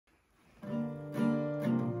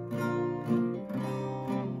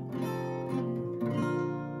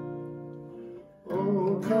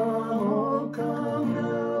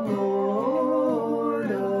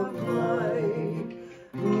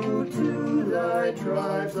thy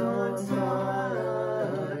tribes on Sinai's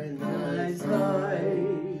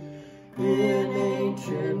height. In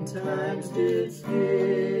ancient times didst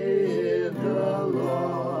give the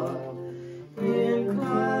law, in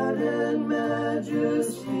cloud and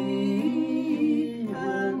majesty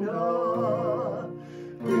and awe.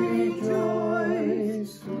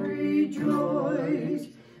 Rejoice, rejoice,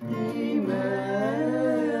 Emmanuel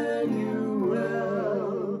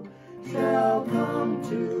shall come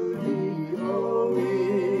to thee, O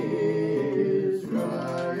Israel.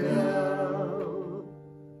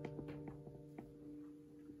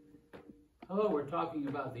 Hello, we're talking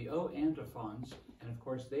about the Antiphons, and of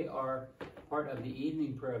course they are part of the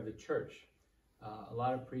evening prayer of the church. A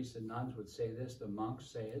lot of priests and nuns would say this, the monks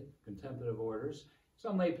say it, contemplative orders.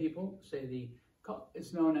 Some lay people say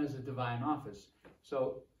it's known as the divine office.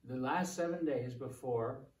 So the last 7 days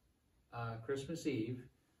before Christmas Eve,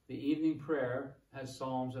 the evening prayer has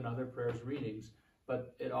psalms and other prayers readings,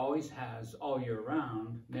 but it always has, all year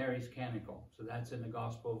round, Mary's canticle. So that's in the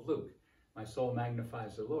Gospel of Luke. My soul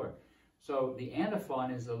magnifies the Lord. So the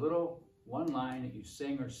antiphon is a little one line that you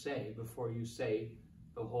sing or say before you say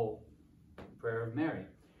the whole prayer of Mary.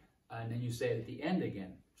 And then you say it at the end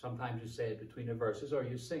again. Sometimes you say it between the verses or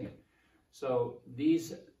you sing it. So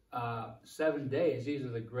these 7 days, these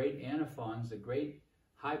are the great antiphons. The great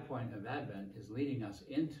high point of Advent is leading us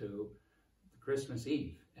into Christmas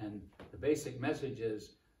Eve. And the basic message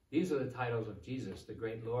is, these are the titles of Jesus, the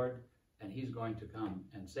great Lord, and he's going to come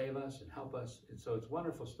and save us and help us. And so it's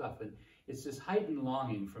wonderful stuff. And it's this heightened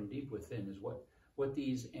longing from deep within is what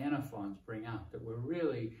these antiphons bring out, that we're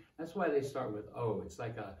really, that's why they start with, oh, it's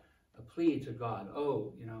like a plea to God.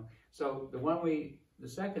 Oh, you know. So the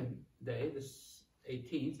second day, this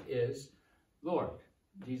 18th, is Lord.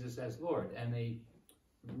 Jesus as Lord. And the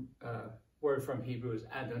word from Hebrew is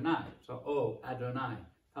Adonai. So, oh, Adonai,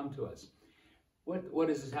 come to us. What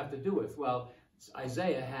does this have to do with? Well,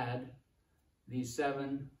 Isaiah had these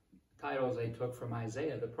 7 titles they took from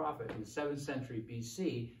Isaiah the prophet in the 7th century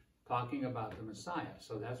BC, talking about the Messiah.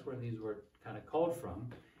 So that's where these were kind of culled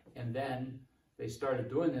from. And then they started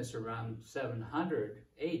doing this around 700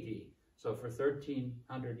 AD. So for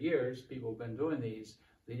 1,300 years, people have been doing these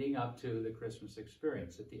leading up to the Christmas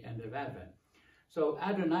experience at the end of Advent. So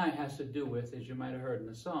Adonai has to do with, as you might have heard in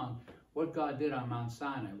the song, what God did on Mount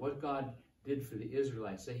Sinai, what God did for the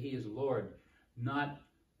Israelites. That he is Lord, not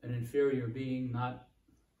an inferior being, not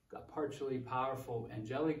a partially powerful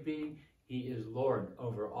angelic being. He is Lord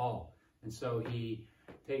over all. And so he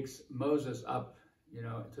takes Moses up, you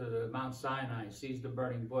know, to the Mount Sinai, sees the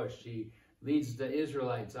burning bush. He leads the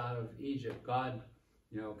Israelites out of Egypt. God,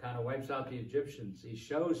 you know, kind of wipes out the Egyptians. He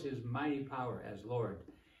shows his mighty power as Lord.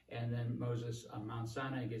 And then Moses on Mount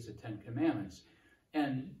Sinai gets the 10 Commandments.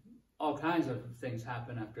 And all kinds of things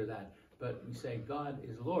happen after that. But we say God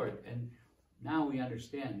is Lord. And now we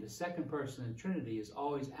understand the second person of the Trinity is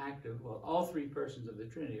always active. Well, all 3 persons of the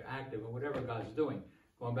Trinity are active in whatever God's doing,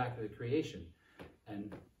 going back to the creation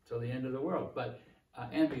and till the end of the world,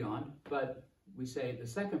 and beyond. But we say the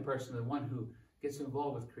second person, the one who gets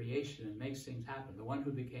involved with creation and makes things happen, the one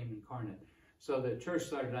who became incarnate. So the church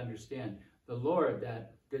started to understand the Lord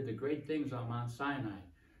that did the great things on Mount Sinai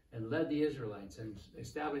and led the Israelites and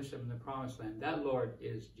established them in the promised land. That Lord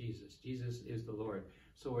is Jesus. Jesus is the Lord.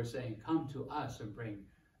 So we're saying, come to us and bring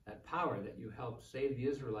that power that you helped save the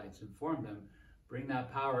Israelites and form them. Bring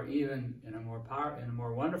that power even in a more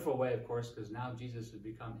wonderful way, of course, because now Jesus has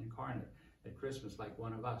become incarnate at Christmas like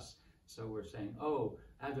one of us. So we're saying, oh,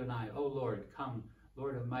 Adonai, oh Lord, come,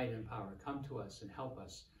 Lord of might and power, come to us and help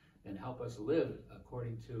us live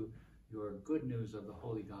according to your good news of the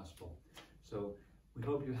Holy Gospel. So we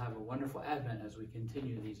hope you have a wonderful Advent as we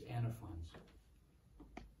continue these antiphons.